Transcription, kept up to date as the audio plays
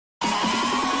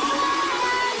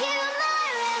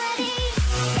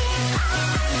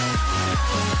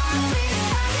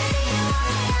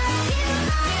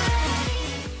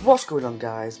What's going on,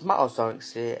 guys? Matt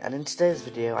Ozonics here, and in today's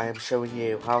video I am showing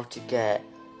you how to get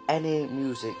any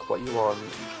music what you want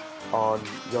on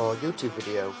your YouTube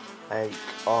video, like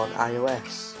on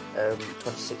iOS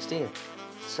 2016.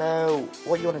 So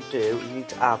what you want to do, you need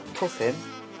to have Puffin.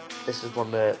 This is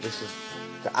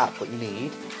the app what you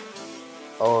need,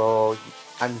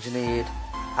 and you need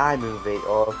iMovie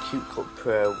or CapCut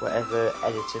Pro, whatever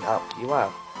editing app you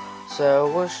have. So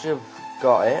once you've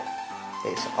got it,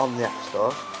 it's on the App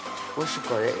Store. Once you've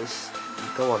got it, you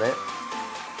go on it,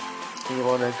 and you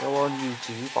want to go on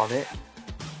YouTube on it.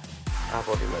 I've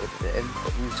already loaded it in,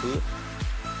 but YouTube.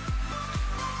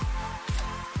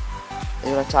 And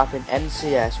you want to type in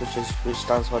NCS, which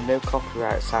stands for No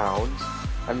Copyright Sounds,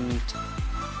 and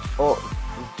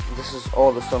this is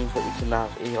all the songs that you can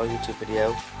have in your YouTube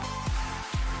video.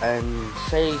 And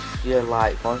say if you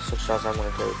like one, such as I'm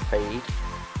going to go Fade,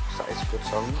 so that is a good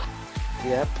song.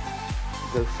 Yep,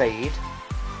 go Fade.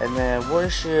 And then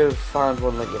once you've found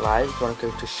one that you like, you want to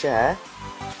go to share.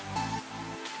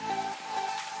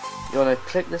 You want to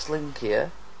click this link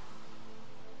here.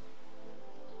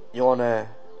 You want to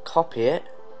copy it.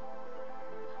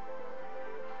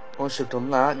 Once you've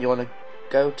done that, you want to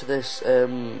go to this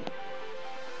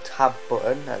tab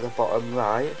button at the bottom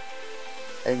right,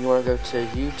 and you want to go to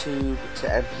YouTube to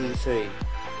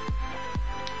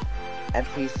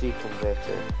MP3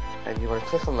 converter. And you want to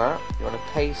click on that. You want to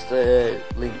paste the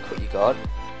link what you got.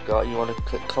 You want to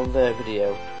click convert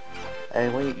video,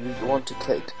 and when you want to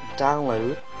click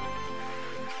download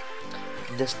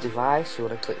this device, you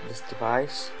want to click this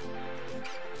device.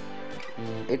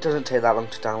 It doesn't take that long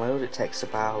to download. It takes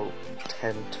about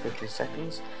 10 to 15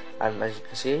 seconds, and as you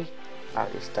can see,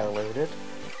 it's downloaded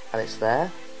and it's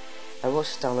there. And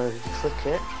once it's downloaded, you click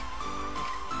it.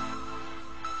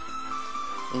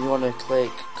 And you want to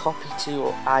click copy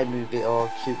to iMovie or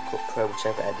CapCut Pro,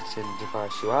 whichever editing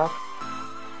device you have.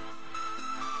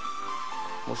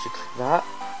 Once you click that,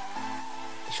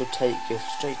 it should take you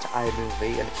straight to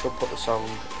iMovie, and it should put the song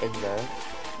in there.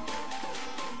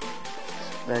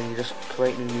 Then you just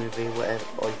create a new movie, whatever,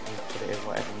 or you can put it in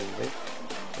whatever movie,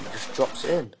 and it just drops it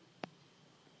in.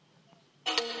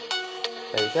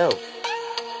 There you go.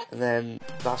 And then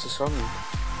that's the song.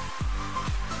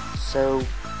 So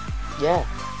yeah,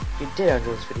 if you did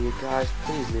enjoy this video, guys,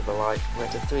 please leave a like. If you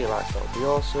went to 3 likes, that would be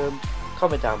awesome.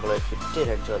 Comment down below if you did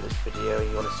enjoy this video and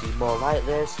you want to see more like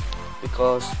this,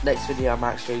 because next video I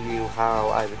might show you how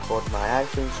I record my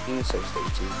iPhone screen, so stay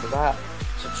tuned for that.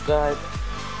 Subscribe,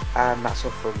 and that's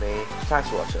all from me. Thanks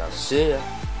for watching. I'll see ya.